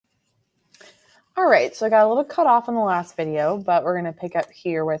All right, so I got a little cut off in the last video, but we're going to pick up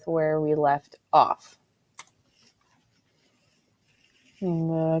here with where we left off.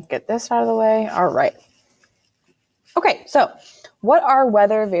 Get this out of the way. All right. Okay, so what are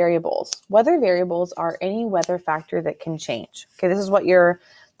weather variables? Weather variables are any weather factor that can change. Okay, this is what you're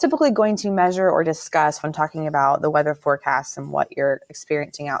typically going to measure or discuss when talking about the weather forecasts and what you're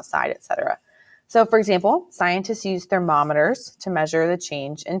experiencing outside, etc. So, for example, scientists use thermometers to measure the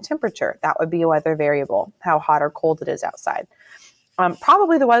change in temperature. That would be a weather variable, how hot or cold it is outside.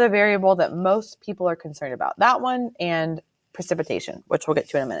 Probably the weather variable that most people are concerned about. That one and precipitation, which we'll get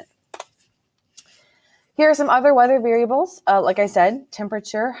to in a minute. Here are some other weather variables. Like I said,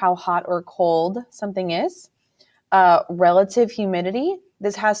 temperature, how hot or cold something is. Relative humidity.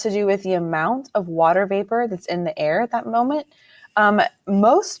 This has to do with the amount of water vapor that's in the air at that moment.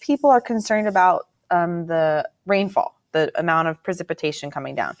 Most people are concerned about the rainfall, the amount of precipitation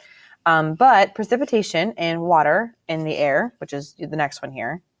coming down. But precipitation and water in the air, which is the next one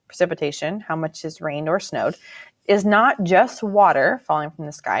here, precipitation, how much has rained or snowed, is not just water falling from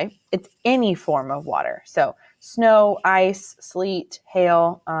the sky. It's any form of water. So snow, ice, sleet,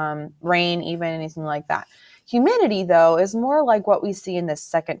 hail, rain, even anything like that. Humidity, though, is more like what we see in this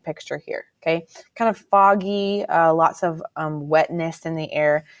second picture here, okay? Kind of foggy, lots of wetness in the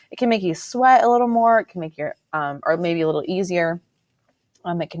air. It can make you sweat a little more. It can make your, or maybe a little easier.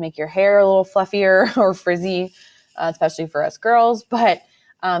 It can make your hair a little fluffier or frizzy, especially for us girls. But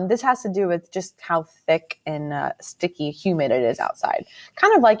this has to do with just how thick and sticky, humid it is outside.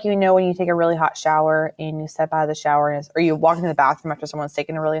 Kind of like, when you take a really hot shower and you step out of the shower, or you walk into the bathroom after someone's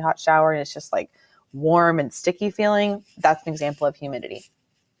taken a really hot shower and it's just like warm and sticky feeling. That's an example of humidity.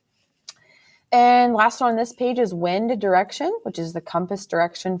 And last one on this page is wind direction, which is the compass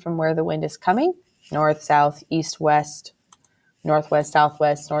direction from where the wind is coming. North, south, east, west, northwest,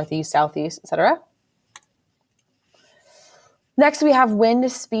 southwest, northeast, southeast, etc. Next, we have wind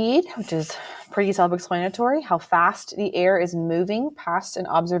speed, which is pretty self-explanatory, how fast the air is moving past an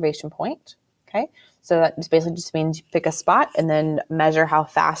observation point. Okay, so that basically just means you pick a spot and then measure how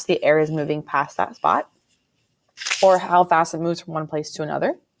fast the air is moving past that spot, or how fast it moves from one place to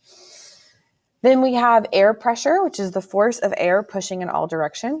another. Then we have air pressure, which is the force of air pushing in all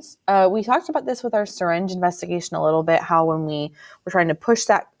directions. We talked about this with our syringe investigation a little bit, how when we were trying to push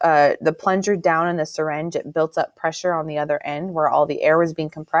that the plunger down in the syringe, it built up pressure on the other end where all the air was being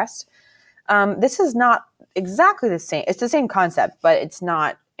compressed. This is not exactly the same. It's the same concept, but it's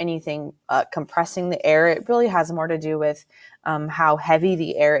not anything compressing the air. It really has more to do with how heavy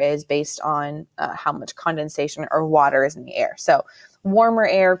the air is based on how much condensation or water is in the air. So warmer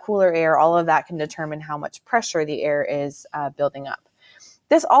air, cooler air, all of that can determine how much pressure the air is building up.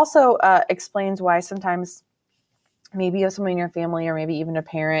 This also explains why sometimes maybe you have someone in your family or maybe even a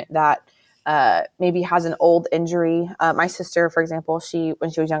parent that maybe has an old injury. My sister, for example,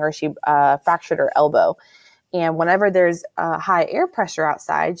 when she was younger, she fractured her elbow. And whenever there's high air pressure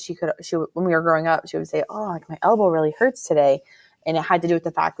outside, when we were growing up, she would say, "Oh, like my elbow really hurts today." And it had to do with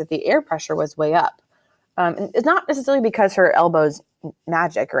the fact that the air pressure was way up. And it's not necessarily because her elbow's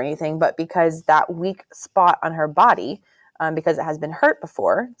magic or anything, but because that weak spot on her body, because it has been hurt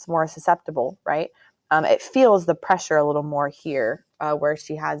before, it's more susceptible, right? It feels the pressure a little more here where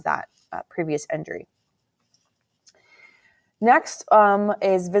she has that previous injury. Next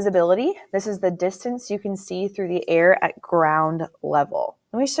is visibility. This is the distance you can see through the air at ground level.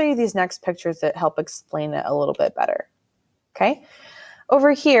 Let me show you these next pictures that help explain it a little bit better. Okay.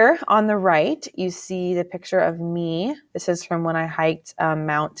 Over here on the right, you see the picture of me. This is from when I hiked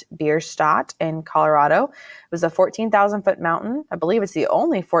Mount Bierstadt in Colorado. It was a 14,000 foot mountain. I believe it's the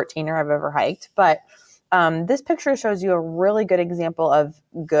only 14er I've ever hiked, but this picture shows you a really good example of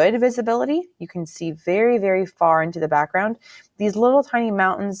good visibility. You can see very, very far into the background. These little tiny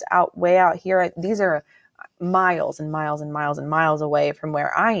mountains way out here, these are miles and miles and miles and miles away from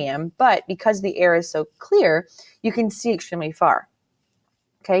where I am. But because the air is so clear, you can see extremely far.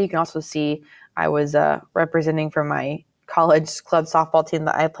 Okay, you can also see I was representing for my college club softball team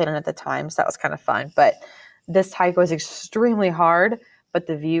that I played on at the time. So that was kind of fun. But this hike was extremely hard, but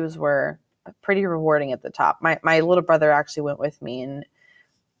the views were pretty rewarding at the top. My little brother actually went with me, and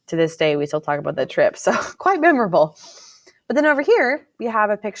to this day we still talk about the trip, so quite memorable. But then over here we have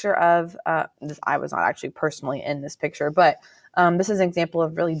a picture of this. I was not actually personally in this picture, but this is an example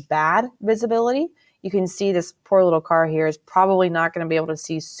of really bad visibility. You can see this poor little car here is probably not going to be able to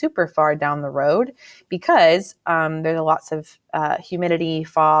see super far down the road because there's lots of humidity,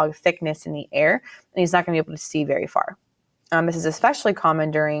 fog, thickness in the air, and he's not going to be able to see very far. This is especially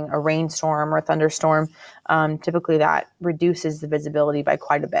common during a rainstorm or a thunderstorm. Typically that reduces the visibility by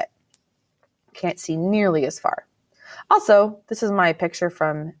quite a bit. can't see nearly as far. Also, this is my picture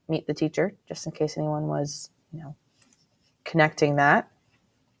from Meet the Teacher, just in case anyone was, connecting that.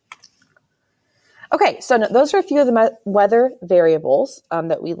 Okay, so those are a few of the weather variables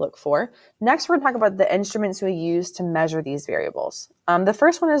that we look for. Next, we're going to talk about the instruments we use to measure these variables. The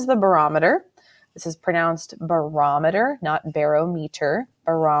first one is the barometer. This is pronounced barometer, not barometer,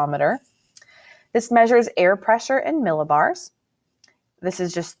 barometer. This measures air pressure in millibars. This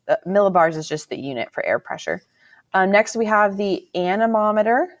is just, millibars is just the unit for air pressure. Next, we have the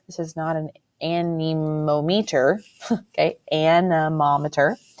anemometer. This is not an anemometer, okay,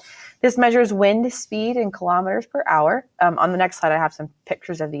 anemometer. This measures wind speed in kilometers per hour. On the next slide, I have some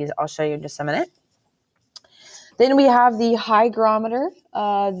pictures of these. I'll show you in just a minute. Then we have the hygrometer.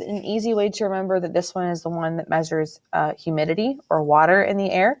 An easy way to remember that this one is the one that measures humidity or water in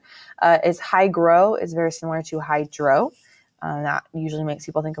the air. Is hygro is very similar to hydro. That usually makes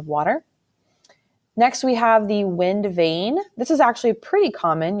people think of water. Next, we have the wind vane. This is actually pretty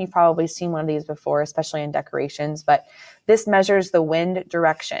common. You've probably seen one of these before, especially in decorations, but this measures the wind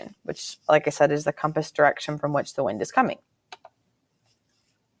direction, which, like I said, is the compass direction from which the wind is coming.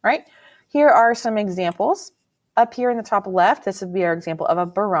 Right? Here are some examples. Up here in the top left, this would be our example of a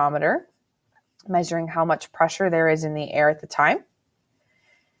barometer, measuring how much pressure there is in the air at the time.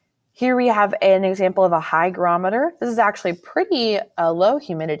 Here we have an example of a hygrometer. This is actually pretty low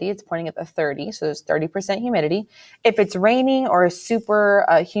humidity. It's pointing at the 30, so there's 30% humidity. If it's raining or a super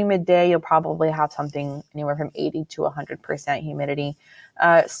humid day, you'll probably have something anywhere from 80 to 100% humidity.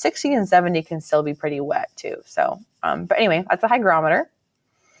 60 and 70 can still be pretty wet too. So, but anyway, that's a hygrometer.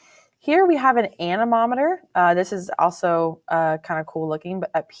 Here we have an anemometer. This is also kind of cool looking,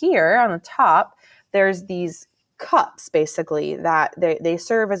 but up here on the top, there's these cups basically that they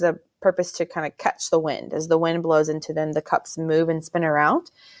serve as a purpose to kind of catch the wind. As the wind blows into them, the cups move and spin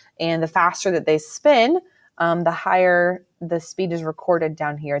around, and the faster that they spin, the higher the speed is recorded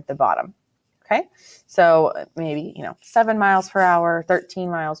down here at the bottom. Okay, so maybe 7 miles per hour,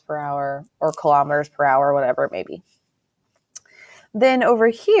 13 miles per hour, or kilometers per hour, whatever it may be. Then over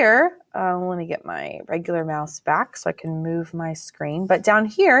here, let me get my regular mouse back so I can move my screen. But down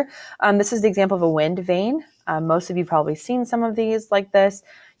here, this is the example of a wind vane. Most of you probably seen some of these like this.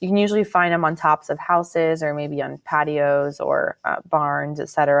 You can usually find them on tops of houses or maybe on patios or barns,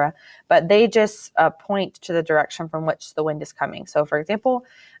 etc. But they just point to the direction from which the wind is coming. So for example,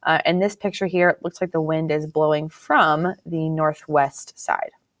 in this picture here, it looks like the wind is blowing from the northwest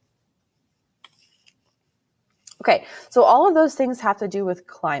side. Okay, so all of those things have to do with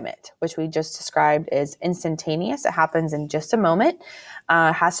climate, which we just described as instantaneous. It happens in just a moment.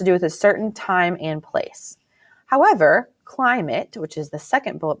 Has to do with a certain time and place. However, climate, which is the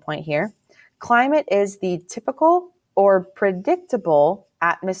second bullet point here, climate is the typical or predictable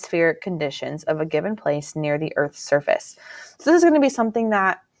atmospheric conditions of a given place near the Earth's surface. So this is going to be something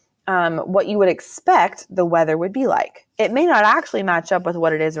that what you would expect the weather would be like. It may not actually match up with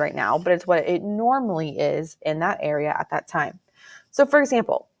what it is right now, but it's what it normally is in that area at that time. So for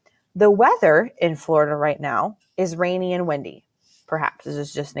example, the weather in Florida right now is rainy and windy. Perhaps this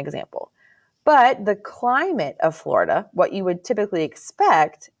is just an example. But the climate of Florida, what you would typically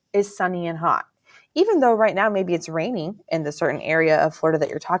expect, is sunny and hot. Even though right now maybe it's raining in the certain area of Florida that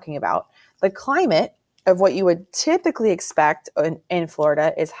you're talking about, the climate of what you would typically expect in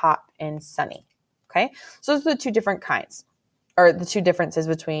Florida is hot and sunny. Okay, so those are the two different kinds, or the two differences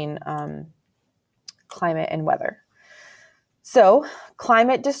between climate and weather. So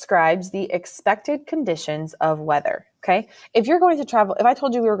climate describes the expected conditions of weather. Okay, if you're going to travel, if I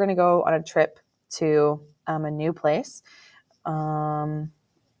told you we were going to go on a trip to a new place, I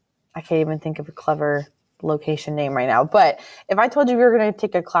can't even think of a clever location name right now, but if I told you we were going to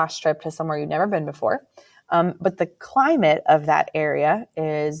take a class trip to somewhere you've never been before, but the climate of that area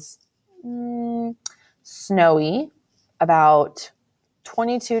is snowy, about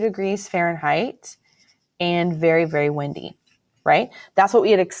 22 degrees Fahrenheit, and very, very windy, right? That's what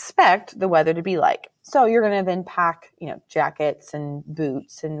we'd expect the weather to be like. So you're going to then pack, jackets and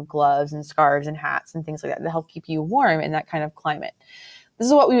boots and gloves and scarves and hats and things like that to help keep you warm in that kind of climate. This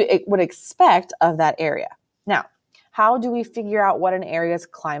is what we would expect of that area. Now, how do we figure out what an area's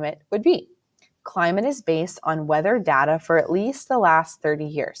climate would be? Climate is based on weather data for at least the last 30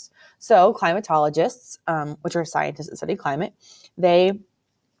 years. So climatologists, which are scientists that study climate, they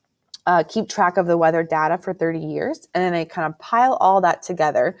keep track of the weather data for 30 years, and then they kind of pile all that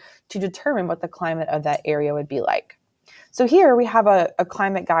together to determine what the climate of that area would be like. So here we have a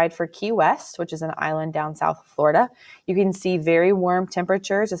climate guide for Key West, which is an island down south of Florida. You can see very warm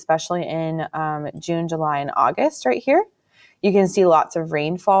temperatures, especially in June, July, and August right here. You can see lots of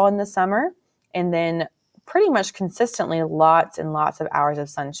rainfall in the summer. and then pretty much consistently lots and lots of hours of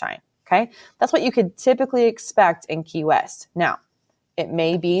sunshine. Okay, that's what you could typically expect in Key West. Now, it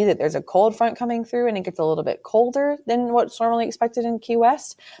may be that there's a cold front coming through and it gets a little bit colder than what's normally expected in Key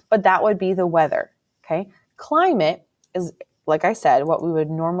West, but that would be the weather. Okay, climate is, like I said, what we would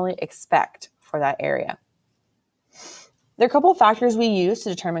normally expect for that area. There are a couple of factors we use to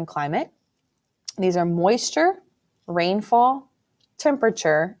determine climate. These are moisture, rainfall,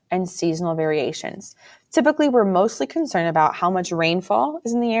 temperature, and seasonal variations. Typically, we're mostly concerned about how much rainfall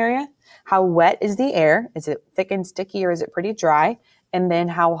is in the area, how wet is the air, is it thick and sticky or is it pretty dry, and then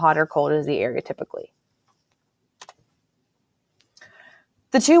how hot or cold is the area typically.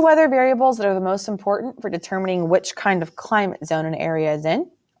 The two weather variables that are the most important for determining which kind of climate zone an area is in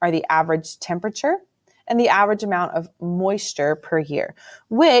are the average temperature and the average amount of moisture per year,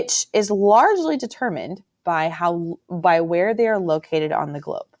 which is largely determined by where they are located on the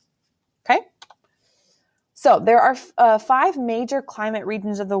globe. Okay? So there are 5 major climate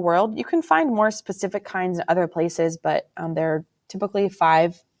regions of the world. You can find more specific kinds in other places, but there are typically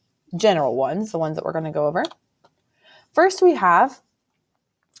 5 general ones, the ones that we're going to go over. First, we have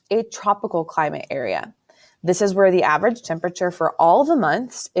a tropical climate area. This is where the average temperature for all the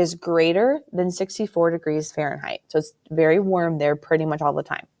months is greater than 64 degrees Fahrenheit. So it's very warm there pretty much all the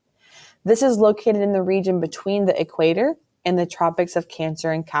time. This is located in the region between the equator and the tropics of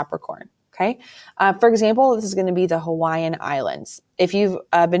Cancer and Capricorn. Okay. For example, this is going to be the Hawaiian Islands. If you've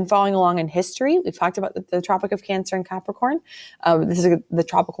been following along in history, we've talked about the Tropic of Cancer and Capricorn. This is the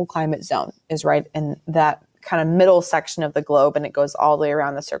tropical climate zone is right in that kind of middle section of the globe, and it goes all the way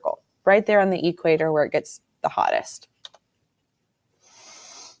around the circle, right there on the equator where it gets the hottest.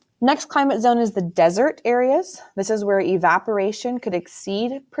 Next climate zone is the desert areas. This is where evaporation could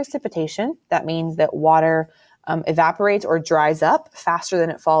exceed precipitation. That means that water evaporates or dries up faster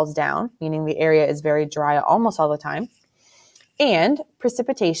than it falls down, meaning the area is very dry almost all the time. And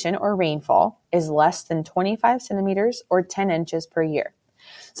precipitation or rainfall is less than 25 centimeters or 10 inches per year.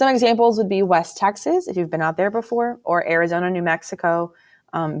 Some examples would be West Texas, if you've been out there before, or Arizona, New Mexico.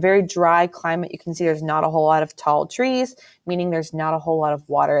 Very dry climate. You can see there's not a whole lot of tall trees, meaning there's not a whole lot of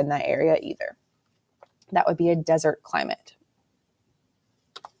water in that area either. That would be a desert climate.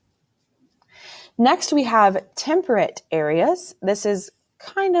 Next, we have temperate areas. This is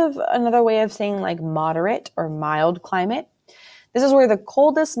kind of another way of saying like moderate or mild climate. This is where the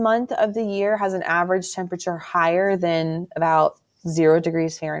coldest month of the year has an average temperature higher than about 0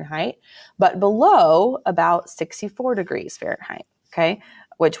 degrees Fahrenheit, but below about 64 degrees Fahrenheit, okay,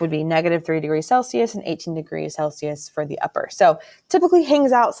 which would be -3 degrees Celsius and 18 degrees Celsius for the upper. So typically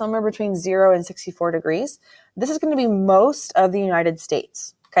hangs out somewhere between 0 and 64 degrees. This is going to be most of the United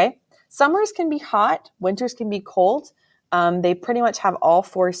States, okay? Summers can be hot, winters can be cold. They pretty much have all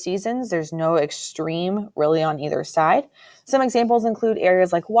 4 seasons. There's no extreme really on either side. Some examples include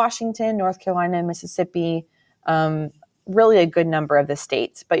areas like Washington, North Carolina, Mississippi, really a good number of the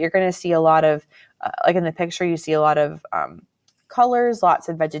states. But you're going to see a lot of, like in the picture, you see a lot of colors, lots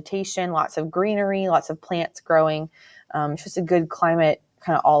of vegetation, lots of greenery, lots of plants growing. It's just a good climate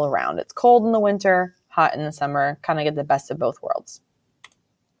kind of all around. It's cold in the winter, hot in the summer, kind of get the best of both worlds.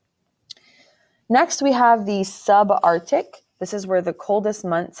 Next, we have the subarctic. This is where the coldest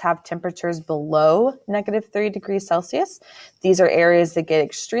months have temperatures below -3 degrees Celsius. These are areas that get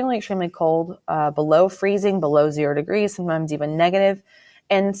extremely, extremely cold, below freezing, below 0 degrees, sometimes even negative.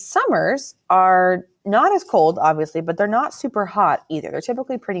 And summers are not as cold, obviously, but they're not super hot either. They're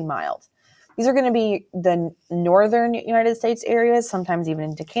typically pretty mild. These are going to be the northern United States areas, sometimes even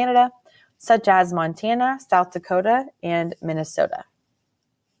into Canada, such as Montana, South Dakota, and Minnesota.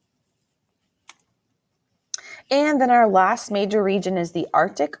 And then our last major region is the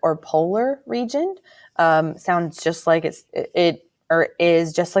Arctic or polar region. Sounds just like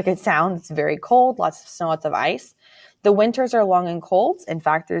is just like it sounds. It's very cold, lots of snow, lots of ice. The winters are long and cold. In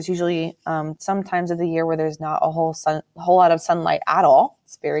fact, there's usually some times of the year where there's not a whole lot of sunlight at all.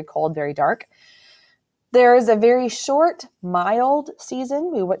 It's very cold, very dark. There is a very short, mild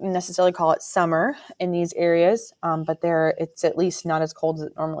season. We wouldn't necessarily call it summer in these areas, but it's at least not as cold as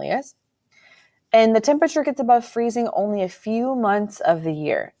it normally is. And the temperature gets above freezing only a few months of the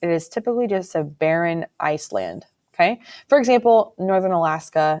year. It is typically just a barren ice land, okay? For example, northern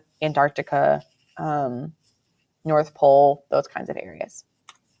Alaska, Antarctica, North Pole, those kinds of areas.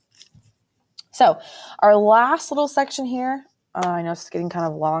 So our last little section here, I know it's getting kind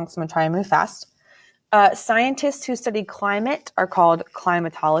of long, so I'm going to try and move fast. Scientists who study climate are called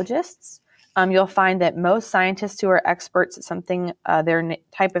climatologists. You'll find that most scientists who are experts at something, their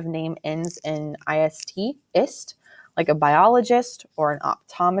type of name ends in ist, like a biologist or an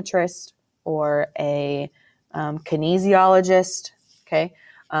optometrist or a kinesiologist. Okay,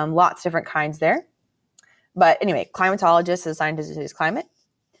 lots of different kinds there. But anyway, climatologist is a scientist who studies climate.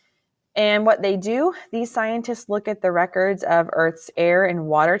 And what they do, these scientists look at the records of Earth's air and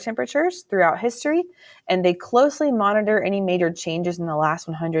water temperatures throughout history, and they closely monitor any major changes in the last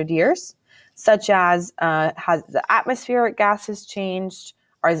 100 years, such as has the atmospheric gases changed,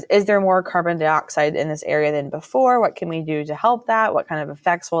 or is there more carbon dioxide in this area than before? What can we do to help that? What kind of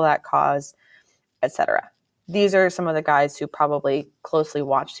effects will that cause, etc. These are some of the guys who probably closely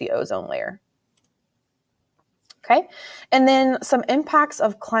watch the ozone layer. Okay, and then some impacts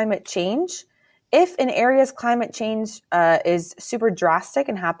of climate change. If an area's climate change is super drastic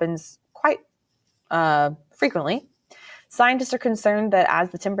and happens quite frequently, scientists are concerned that as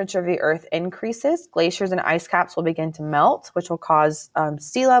the temperature of the Earth increases, glaciers and ice caps will begin to melt, which will cause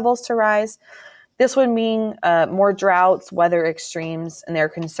sea levels to rise. This would mean more droughts, weather extremes, and they're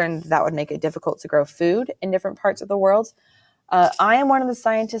concerned that would make it difficult to grow food in different parts of the world. I am one of the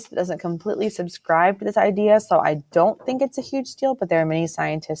scientists that doesn't completely subscribe to this idea, so I don't think it's a huge deal, but there are many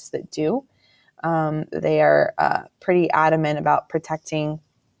scientists that do. They are pretty adamant about protecting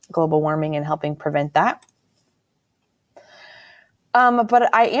global warming and helping prevent that.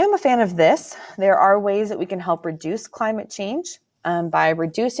 But I am a fan of this. There are ways that we can help reduce climate change by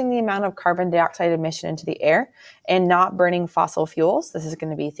reducing the amount of carbon dioxide emission into the air and not burning fossil fuels. This is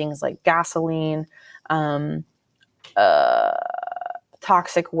going to be things like gasoline,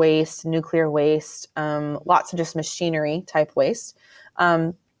 toxic waste, nuclear waste, lots of just machinery type waste.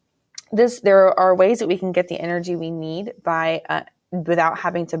 There are ways that we can get the energy we need by without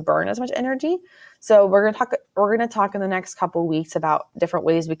having to burn as much energy. So we're going to talk in the next couple of weeks about different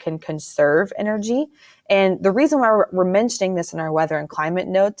ways we can conserve energy. And the reason why we're mentioning this in our weather and climate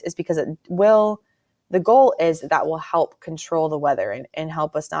notes is because the goal is that will help control the weather and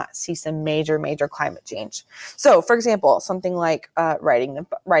help us not see some major climate change. So, for example, something like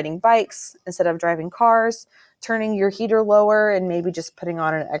riding bikes instead of driving cars, turning your heater lower and maybe just putting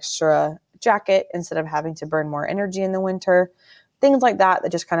on an extra jacket instead of having to burn more energy in the winter. Things like that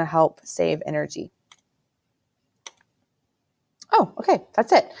just kind of help save energy. Oh, okay,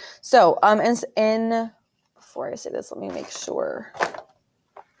 that's it. So, before I say this, let me make sure.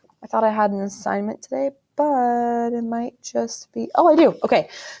 I thought I had an assignment today, but it might just be, I do. Okay.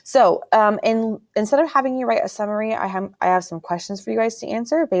 So, instead of having you write a summary, I have some questions for you guys to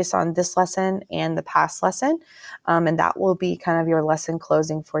answer based on this lesson and the past lesson. And that will be kind of your lesson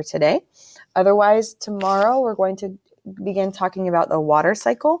closing for today. Otherwise, tomorrow we're going to begin talking about the water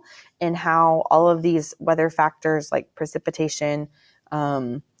cycle and how all of these weather factors like precipitation,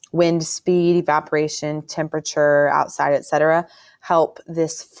 wind speed, evaporation, temperature outside, etc., help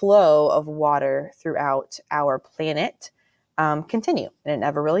this flow of water throughout our planet continue, and it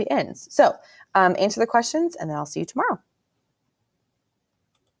never really ends. So answer the questions, and then I'll see you tomorrow.